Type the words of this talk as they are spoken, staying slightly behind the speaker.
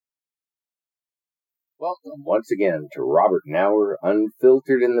Welcome once again to Robert Nauer,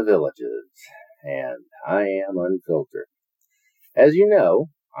 Unfiltered in the Villages, and I am unfiltered. As you know,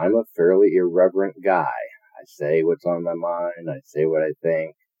 I'm a fairly irreverent guy. I say what's on my mind, I say what I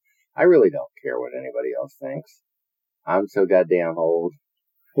think. I really don't care what anybody else thinks. I'm so goddamn old.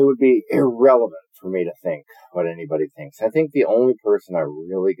 It would be irrelevant for me to think what anybody thinks. I think the only person I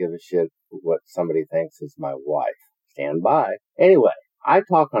really give a shit what somebody thinks is my wife. Stand by. Anyway. I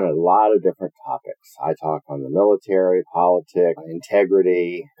talk on a lot of different topics. I talk on the military, politics,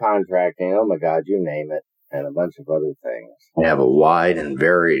 integrity, contracting, oh my God, you name it, and a bunch of other things. I have a wide and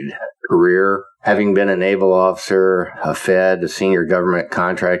varied career, having been a naval officer, a Fed, a senior government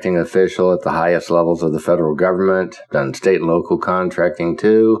contracting official at the highest levels of the federal government, done state and local contracting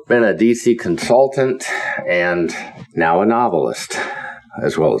too, been a DC consultant, and now a novelist,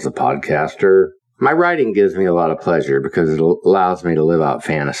 as well as a podcaster. My writing gives me a lot of pleasure because it allows me to live out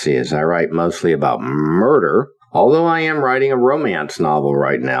fantasies. I write mostly about murder, although I am writing a romance novel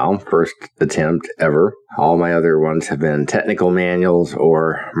right now, first attempt ever. All my other ones have been technical manuals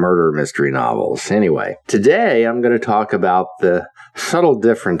or murder mystery novels. Anyway, today I'm going to talk about the subtle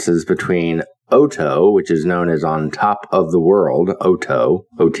differences between Otow, which is known as On Top of the World, Otow,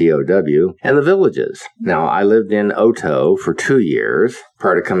 O-T-O-W, and the Villages. Now, I lived in Otow for 2 years,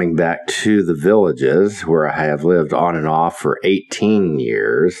 prior to coming back to the Villages, where I have lived on and off for 18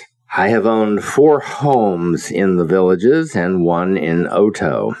 years. I have owned 4 homes in the Villages and 1 in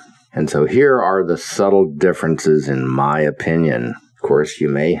Otow. And so here are the subtle differences in my opinion. Of course, you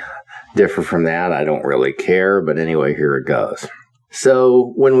may differ from that. I don't really care, but anyway, here it goes.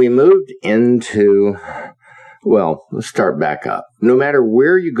 So when we moved into, well, let's start back up. No matter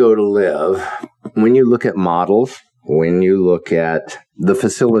where you go to live, when you look at models, when you look at the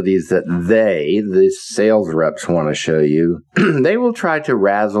facilities that the sales reps want to show you, they will try to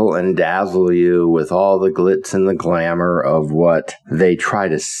razzle and dazzle you with all the glitz and the glamour of what they try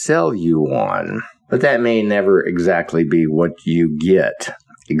to sell you on. But that may never exactly be what you get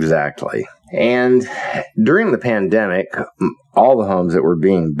exactly. And during the pandemic, all the homes that were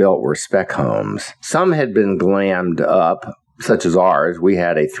being built were spec homes. Some had been glammed up, such as ours. We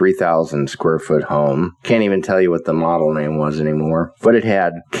had a 3,000 square foot home. Can't even tell you what the model name was anymore. But it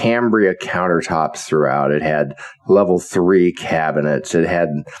had Cambria countertops throughout. It had level 3 cabinets. It had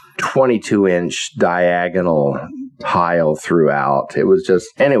 22-inch diagonal tile throughout. It was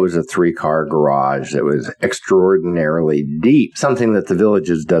and it was a 3-car garage that was extraordinarily deep, something that the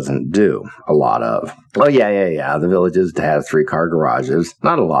Villages doesn't do a lot of. Oh, yeah. The Villages have 3-car garages.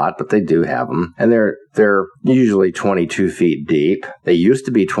 Not a lot, but they do have them. And they're usually 22 feet deep. They used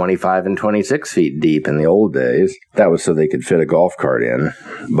to be 25 and 26 feet deep in the old days. That was so they could fit a golf cart in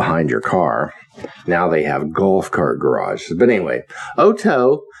behind your car. Now they have golf cart garages. But anyway,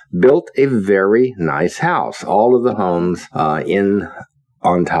 Otow built a very nice house. All of the homes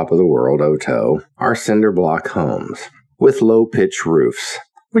On Top of the World, Otow, are cinder block homes with low-pitch roofs,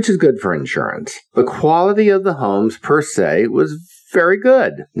 which is good for insurance. The quality of the homes per se was very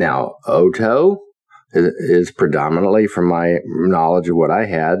good. Now, Otow is predominantly, from my knowledge of what I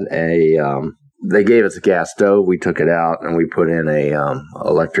had, they gave us a gas stove. We took it out and we put in a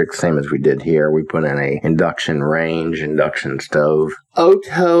electric, same as we did here. We put in a induction stove.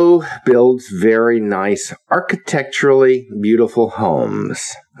 Otow builds very nice, architecturally beautiful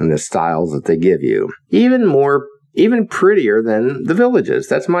homes in the styles that they give you. Even prettier than the Villages.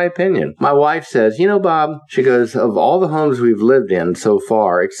 That's my opinion. My wife says, Bob, she goes, of all the homes we've lived in so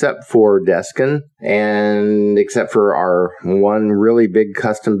far, except for Deskin and except for our one really big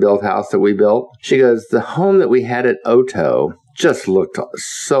custom-built house that we built, she goes, the home that we had at Otow just looked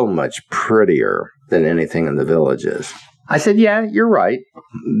so much prettier than anything in the Villages. I said, yeah, you're right.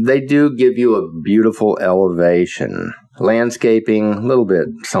 They do give you a beautiful elevation. Landscaping, a little bit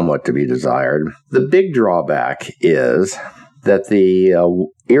somewhat to be desired. The big drawback is that the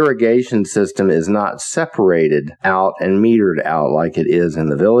irrigation system is not separated out and metered out like it is in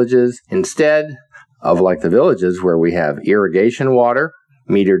the Villages. Instead of like the Villages where we have irrigation water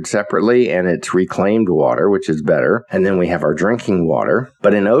metered separately and it's reclaimed water, which is better. And then we have our drinking water.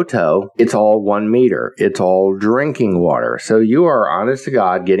 But in Otow, it's all 1 meter. It's all drinking water. So you are, honest to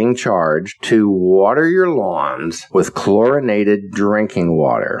God, getting charged to water your lawns with chlorinated drinking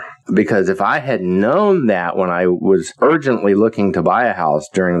water. Because if I had known that when I was urgently looking to buy a house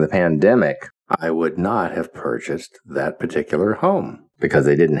during the pandemic, I would not have purchased that particular home. because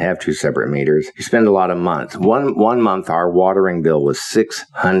they didn't have 2 separate meters. You spend a lot of months. One month, our watering bill was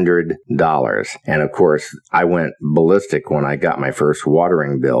 $600. And of course, I went ballistic when I got my first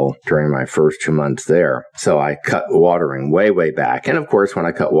watering bill during my first 2 months there. So I cut watering way, way back. And of course, when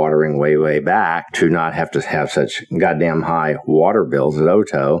I cut watering way, way back to not have to have such goddamn high water bills at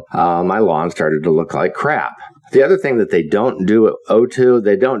Otow, my lawn started to look like crap. The other thing that they don't do at Otow,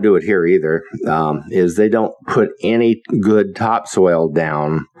 they don't do it here either, is they don't put any good topsoil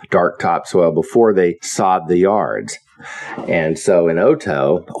down, dark topsoil, before they sod the yards. And so in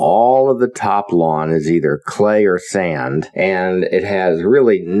Otow, all of the top lawn is either clay or sand, and it has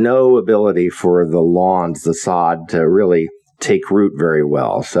really no ability for the lawns, the sod, to really take root very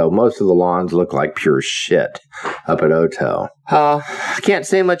well. So most of the lawns look like pure shit up at Otow. Can't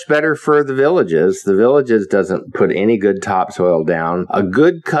say much better for the Villages. The Villages doesn't put any good topsoil down. A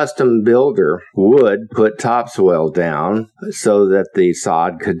good custom builder would put topsoil down so that the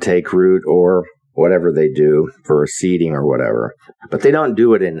sod could take root, or whatever they do for seeding or whatever. But they don't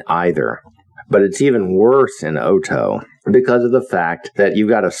do it in either. But it's even worse in Otow because of the fact that you've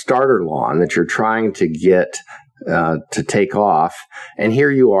got a starter lawn that you're trying to get to take off, and here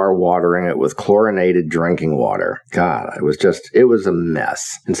you are watering it with chlorinated drinking water. God, it was a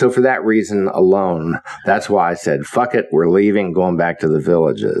mess. And so for that reason alone, that's why I said, fuck it, we're leaving, going back to the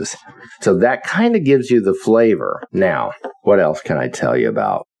Villages. So that kind of gives you the flavor. Now, what else can I tell you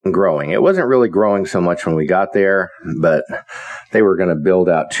about growing? It wasn't really growing so much when we got there, but they were going to build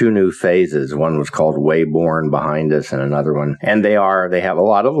out 2 new phases. One was called Wayborn behind us, and another one. And they have a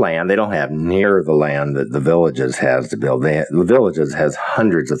lot of land. They don't have near the land that the Villages has to build. The Villages has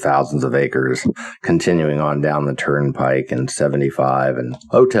hundreds of thousands of acres continuing on down the turnpike and 75. And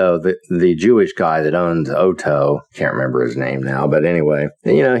Otow, the Jewish guy that owns Otow, can't remember his name now, but anyway,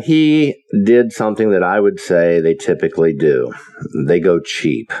 he did something that I would say they typically do. They go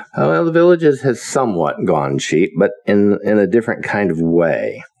cheap. Well, the Villages has somewhat gone cheap, but in a different kind of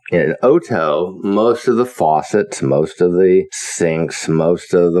way. In Otow, most of the faucets, most of the sinks,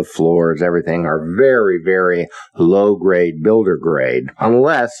 most of the floors, everything are very, very low-grade, builder grade,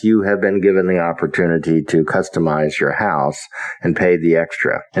 unless you have been given the opportunity to customize your house and pay the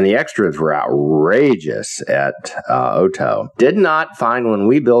extra. And the extras were outrageous at Otow. Did not find, when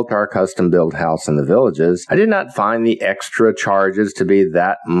we built our custom-built house in the Villages, I did not find the extra charges to be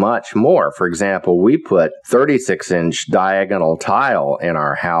that much more. For example, we put 36-inch diagonal tile in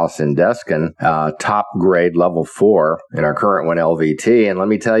our house in Deskin, top grade level 4 in our current one LVT, and let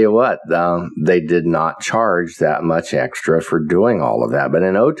me tell you what, they did not charge that much extra for doing all of that. But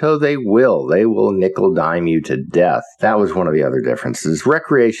in Otow, they will nickel dime you to death. That was one of the other differences.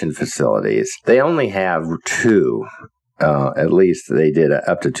 Recreation facilities, they only have 2. At least they did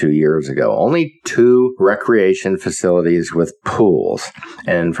up to 2 years ago. Only 2 recreation facilities with pools.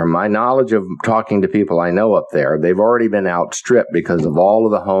 And from my knowledge of talking to people I know up there, they've already been outstripped because of all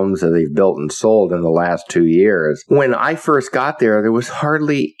of the homes that they've built and sold in the last 2 years. When I first got there was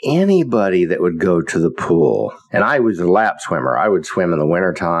hardly anybody that would go to the pool. And I was a lap swimmer. I would swim in the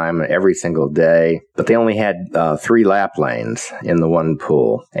wintertime every single day. But they only had 3 lap lanes in the one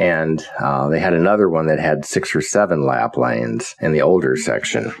pool. And they had another one that had 6 or 7 lap lanes in the older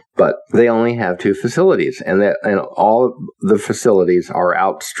section. But they only have 2 facilities, and all of the facilities are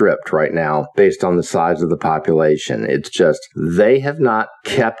outstripped right now based on the size of the population. It's just they have not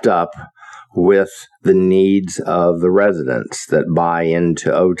kept up with the needs of the residents that buy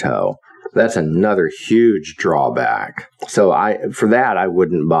into Otow. That's another huge drawback. So for that, I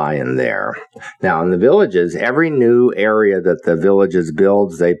wouldn't buy in there. Now, in the Villages, every new area that the Villages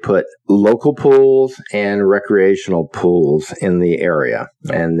builds, they put local pools and recreational pools in the area,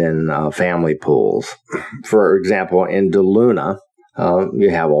 and then family pools. For example, in DeLuna,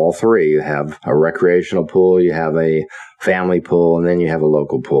 you have all 3. You have a recreational pool, you have a family pool, and then you have a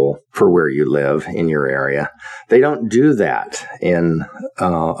local pool for where you live in your area. They don't do that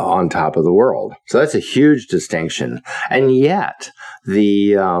on top of the world. So that's a huge distinction. And yet,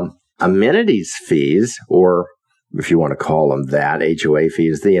 the amenities fees, or if you want to call them that, HOA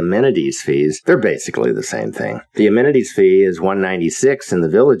fees, the amenities fees, they're basically the same thing. The amenities fee is $196 in the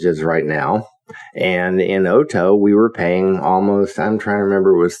Villages right now. And in Otow, we were paying almost, I'm trying to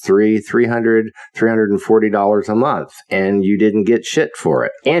remember, it was $340 a month. And you didn't get shit for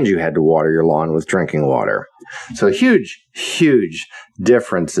it. And you had to water your lawn with drinking water. So huge, huge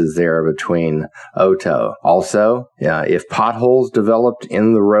differences there between Otow. Also, if potholes developed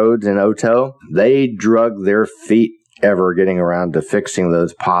in the roads in Otow, they drug their feet ever getting around to fixing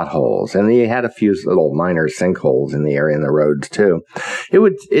those potholes. And they had a few little minor sinkholes in the area in the roads too.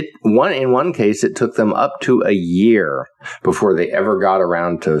 In one case, it took them up to a year before they ever got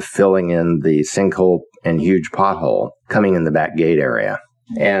around to filling in the sinkhole and huge pothole coming in the back gate area.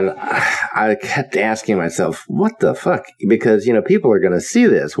 And I kept asking myself, what the fuck? Because, people are going to see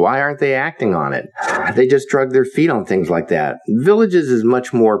this. Why aren't they acting on it? They just drug their feet on things like that. Villages is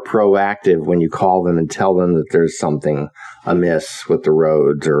much more proactive when you call them and tell them that there's something amiss with the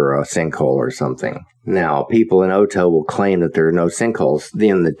roads or a sinkhole or something. Now, people in Otow will claim that there are no sinkholes.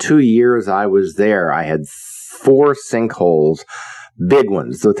 In the 2 years I was there, I had 4 sinkholes. Big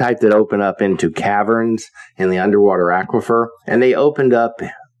ones, the type that open up into caverns in the underwater aquifer. And they opened up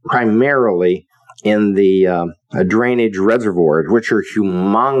primarily in the drainage reservoirs, which are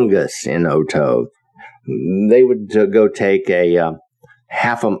humongous in Otow. They would go take a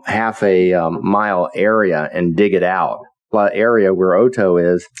half a mile area and dig it out. Area where Otow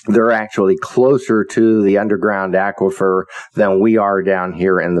is, they're actually closer to the underground aquifer than we are down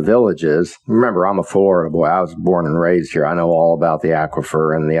here in the villages. Remember, I'm a Florida boy. I was born and raised here. I know all about the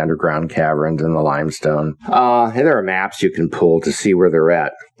aquifer and the underground caverns and the limestone. And there are maps you can pull to see where they're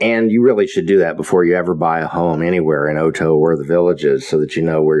at. And you really should do that before you ever buy a home anywhere in Otow or the villages so that you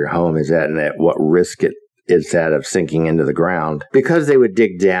know where your home is at and at what risk it's at of sinking into the ground. Because they would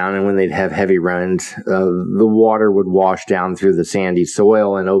dig down, and when they'd have heavy rains, the water would wash down through the sandy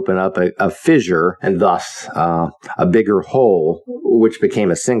soil and open up a fissure, and thus a bigger hole, which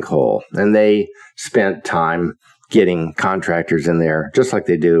became a sinkhole. And they spent time getting contractors in there, just like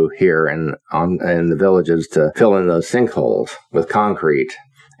they do here in the villages, to fill in those sinkholes with concrete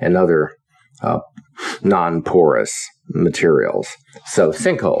and other non-porous materials. So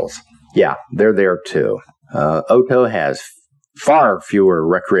sinkholes, yeah, they're there too. Otow has far fewer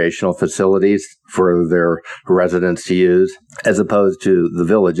recreational facilities for their residents to use, as opposed to the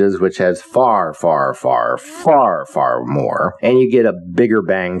villages, which has far, far, far, far, far more. And you get a bigger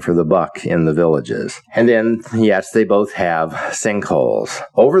bang for the buck in the villages. And then, yes, they both have sinkholes.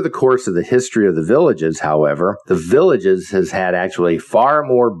 Over the course of the history of the villages, however, the villages has had actually far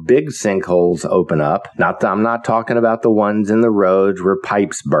more big sinkholes open up. I'm not talking about the ones in the roads where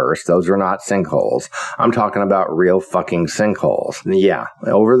pipes burst. Those are not sinkholes. I'm talking about real fucking sinkholes. Yeah,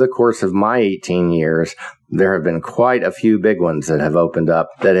 over the course of my 18 years, there have been quite a few big ones that have opened up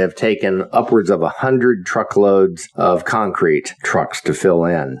that have taken upwards of 100 truckloads of concrete trucks to fill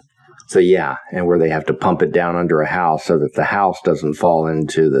in. So yeah, and where they have to pump it down under a house so that the house doesn't fall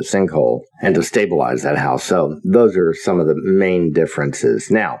into the sinkhole and to stabilize that house. So those are some of the main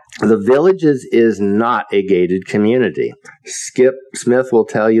differences. Now, the villages is not a gated community. Skip Smith will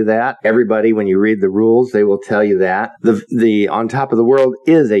tell you that. Everybody, when you read the rules, they will tell you that. The On Top of the World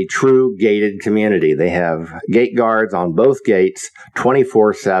is a true gated community. They have gate guards on both gates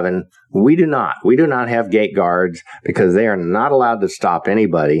 24/7. We do not. We do not have gate guards because they are not allowed to stop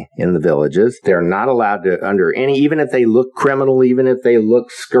anybody in the villages. They're not allowed to, even if they look criminal, even if they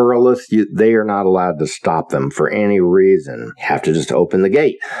look scurrilous, they are not allowed to stop them for any reason. You have to just open the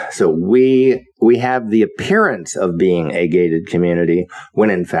gate. So we have the appearance of being a gated community when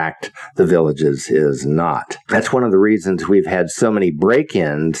in fact the villages is not. That's one of the reasons we've had so many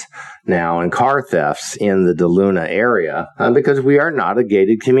break-ins now and car thefts in the DeLuna area because we are not a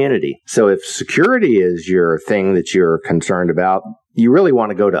gated community. So if security is your thing that you're concerned about, you really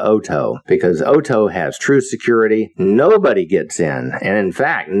want to go to Otow because Otow has true security. Nobody gets in. And in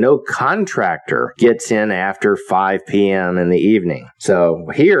fact, no contractor gets in after 5 p.m. in the evening. So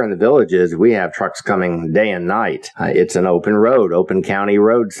here in the villages, we have trucks coming day and night. It's an open road, open county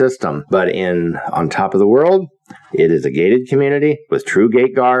road system. But On Top of the World, it is a gated community with true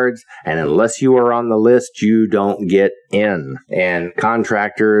gate guards, and unless you are on the list, you don't get in. And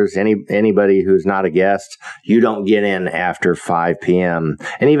contractors, anybody who's not a guest, you don't get in after 5 p.m.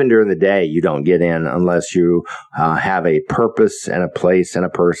 And even during the day, you don't get in unless you have a purpose and a place and a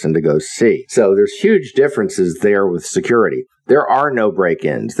person to go see. So there's huge differences there with security. There are no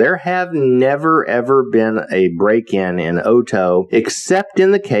break-ins. There have never, ever been a break-in in Otow, except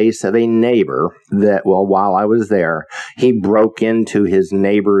in the case of a neighbor that, while I was there, he broke into his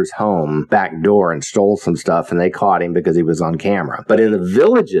neighbor's home back door and stole some stuff, and they caught him because he was on camera. But in the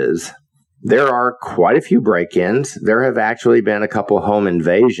villages, there are quite a few break-ins. There have actually been a couple home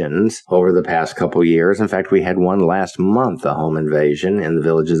invasions over the past couple years. In fact, we had one last month, a home invasion in the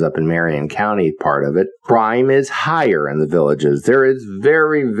villages up in Marion County, part of it. Crime is higher in the villages. There is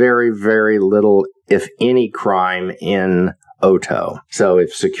very, very, very little, if any, crime in Otow. So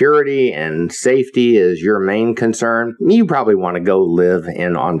if security and safety is your main concern, you probably want to go live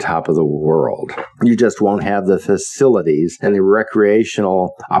in on top of the world. You just won't have the facilities and the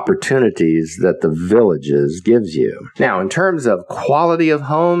recreational opportunities that the Villages gives you. Now, in terms of quality of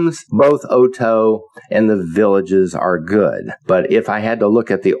homes, both Otow and the Villages are good. But if I had to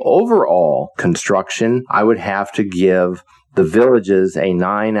look at the overall construction, I would have to give the Villages a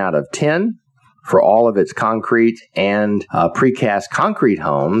 9 out of 10. For all of its concrete and precast concrete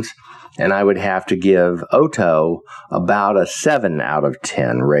homes, and I would have to give Otow about a 7 out of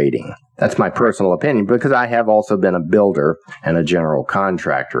 10 rating. That's my personal opinion because I have also been a builder and a general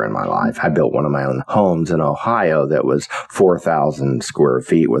contractor in my life. I built one of my own homes in Ohio that was 4,000 square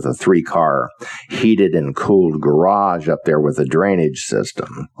feet with a 3-car heated and cooled garage up there with a drainage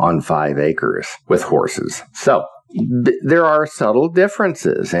system on 5 acres with horses. So there are subtle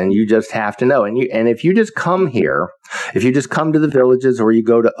differences, and you just have to know. And if you just come here, if you just come to the Villages or you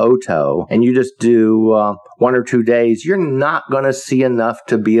go to Otow and you just do 1 or 2 days, you're not going to see enough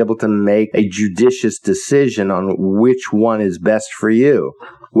to be able to make a judicious decision on which one is best for you.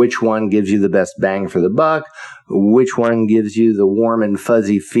 Which one gives you the best bang for the buck? Which one gives you the warm and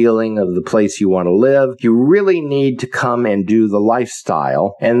fuzzy feeling of the place you want to live? You really need to come and do the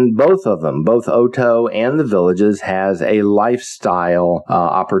lifestyle. And both of them, both Otow and the Villages, has a lifestyle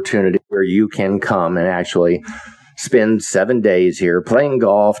opportunity where you can come and actually spend 7 days here playing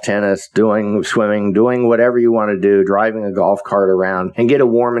golf, tennis, doing swimming, doing whatever you want to do, driving a golf cart around, and get a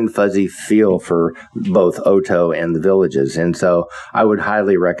warm and fuzzy feel for both Otow and the Villages. And so I would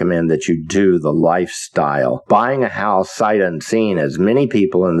highly recommend that you do the lifestyle. Buying a house sight unseen, as many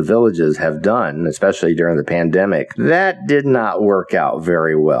people in the Villages have done, especially during the pandemic, that did not work out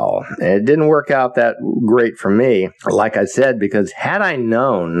very well. It didn't work out that great for me, like I said, because had I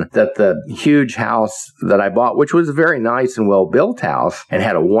known that the huge house that I bought, which was a very nice and well-built house and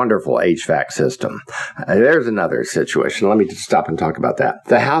had a wonderful HVAC system. There's another situation. Let me just stop and talk about that.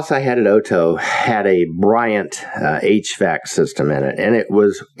 The house I had at Otow had a Bryant HVAC system in it, and it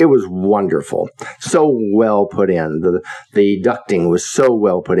was wonderful. So well put in. The ducting was so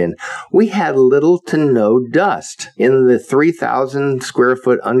well put in. We had little to no dust in the 3,000 square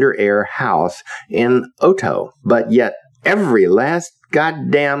foot under air house in Otow, but yet every last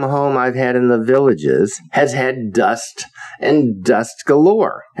goddamn home I've had in the Villages has had dust and dust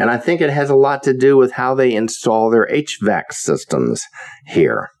galore. And I think it has a lot to do with how they install their HVAC systems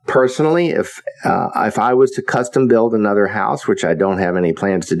here. Personally, if I was to custom build another house, which I don't have any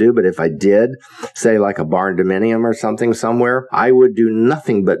plans to do, but if I did, say like a barn dominium or something somewhere, I would do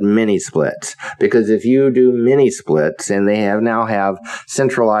nothing but mini splits. Because if you do mini splits, and they now have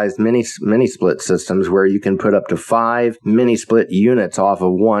centralized mini split systems where you can put up to 5 mini split units off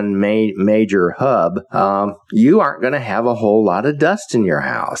of one major hub, you aren't going to have a whole lot of dust in your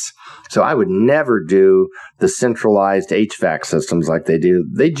house. So I would never do the centralized HVAC systems like they do.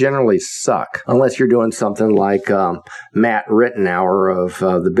 They generally suck, unless you're doing something like Matt Rittenauer of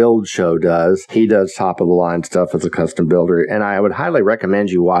The Build Show does. He does top-of-the-line stuff as a custom builder, and I would highly recommend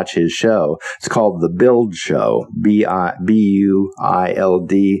you watch his show. It's called The Build Show, Build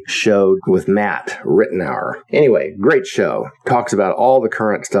show with Matt Rittenauer. Anyway, great show. Talks about all the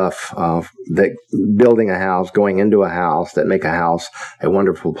current stuff that building a house, going into a house, that make a house a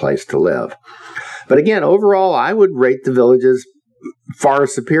wonderful place to live. But again, overall, I would rate the Villages far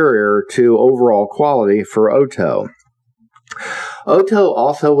superior to overall quality for Otow. Otow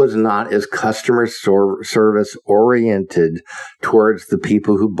also was not as customer service oriented towards the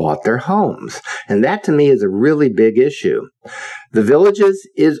people who bought their homes. And that to me is a really big issue. The Villages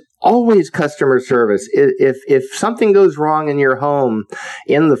is always customer service. If something goes wrong in your home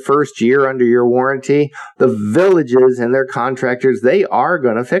in the first year under your warranty, the Villages and their contractors, they are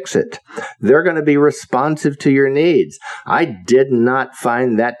going to fix it. They're going to be responsive to your needs. I did not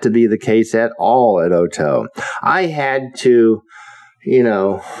find that to be the case at all at Otow. I had to,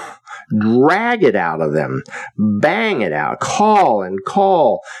 drag it out of them, bang it out, call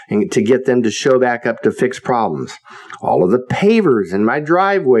and to get them to show back up to fix problems. All of the pavers in my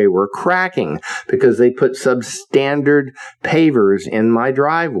driveway were cracking because they put substandard pavers in my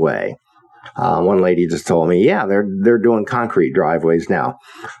driveway. One lady just told me, yeah, they're doing concrete driveways now.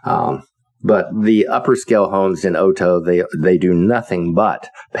 But the upper scale homes in Otow, they do nothing but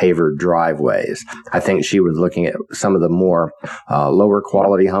pavered driveways. I think she was looking at some of the more lower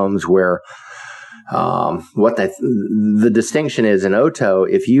quality homes where what the distinction is in Otow,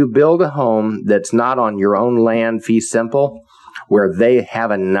 if you build a home that's not on your own land fee simple, where they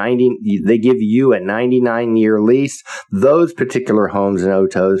give you a 99-year lease. Those particular homes in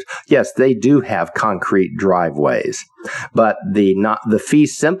Otow, yes, they do have concrete driveways. But the fee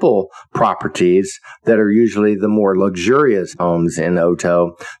simple properties that are usually the more luxurious homes in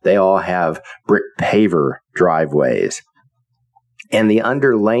Otow, they all have brick paver driveways. And the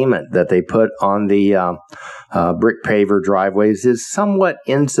underlayment that they put on the brick paver driveways is somewhat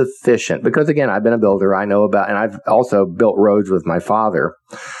insufficient because, again, I've been a builder. I know about, and I've also built roads with my father,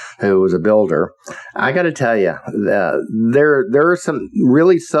 who was a builder. I got to tell you, there are some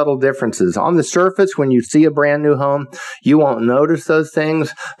really subtle differences. On the surface, when you see a brand new home, you won't notice those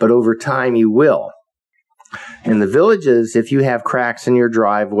things, but over time you will. In the villages, if you have cracks in your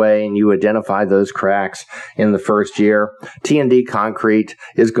driveway and you identify those cracks in the first year, T&D Concrete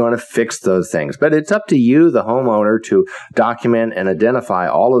is going to fix those things. But it's up to you, the homeowner, to document and identify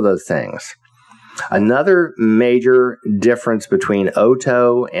all of those things. Another major difference between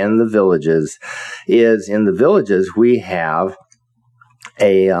Otow and the villages in the villages we have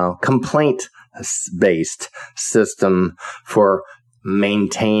a complaint-based system for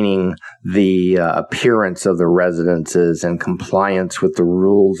maintaining the appearance of the residences and compliance with the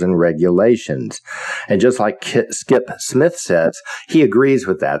rules and regulations. And just like Skip Smith says, he agrees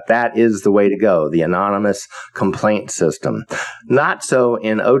with that. That is the way to go, the anonymous complaint system. Not so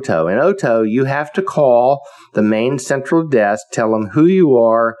in Otow. In Otow, you have to call the main central desk, tell them who you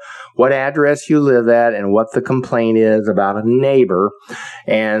are, what address you live at, and what the complaint is about a neighbor,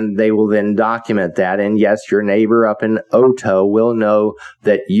 and they will then document that. And yes, your neighbor up in Otow will know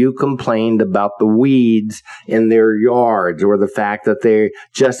that you complained about the weeds in their yards or the fact that they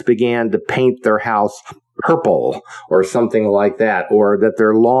just began to paint their house purple or something like that, or that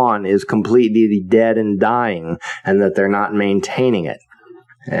their lawn is completely dead and dying and that they're not maintaining it.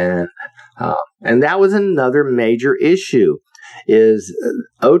 And that was another major issue, is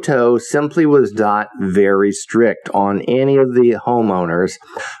Otow simply was not very strict on any of the homeowners.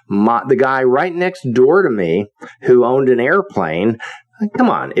 The guy right next door to me who owned an airplane, come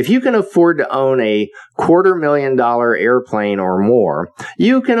on, if you can afford to own a $250,000 airplane or more,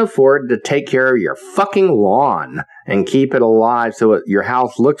 you can afford to take care of your fucking lawn and keep it alive so your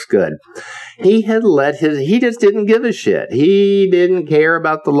house looks good. He just didn't give a shit. He didn't care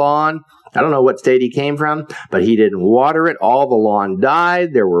about the lawn. I don't know what state he came from, but he didn't water it. All the lawn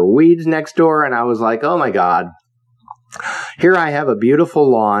died. There were weeds next door. And I was like, oh my God, here I have a beautiful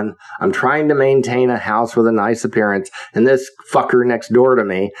lawn. I'm trying to maintain a house with a nice appearance. And this fucker next door to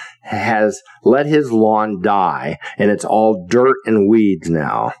me has let his lawn die. And it's all dirt and weeds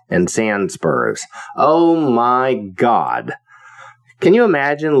now and sand spurs. Oh my God. Can you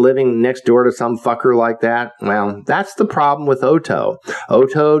imagine living next door to some fucker like that? Well, that's the problem with Otow.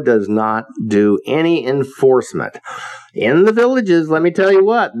 Otow does not do any enforcement. In the villages, let me tell you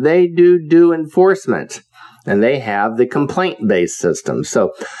what, they do enforcement. And they have the complaint-based system.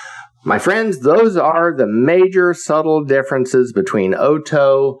 So, my friends, those are the major subtle differences between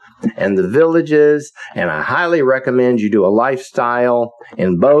Otow and the villages, and I highly recommend you do a lifestyle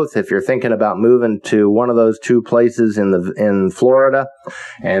in both if you're thinking about moving to one of those two places in Florida,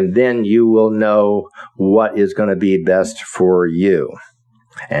 and then you will know what is going to be best for you.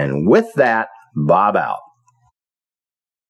 And with that, Bob out.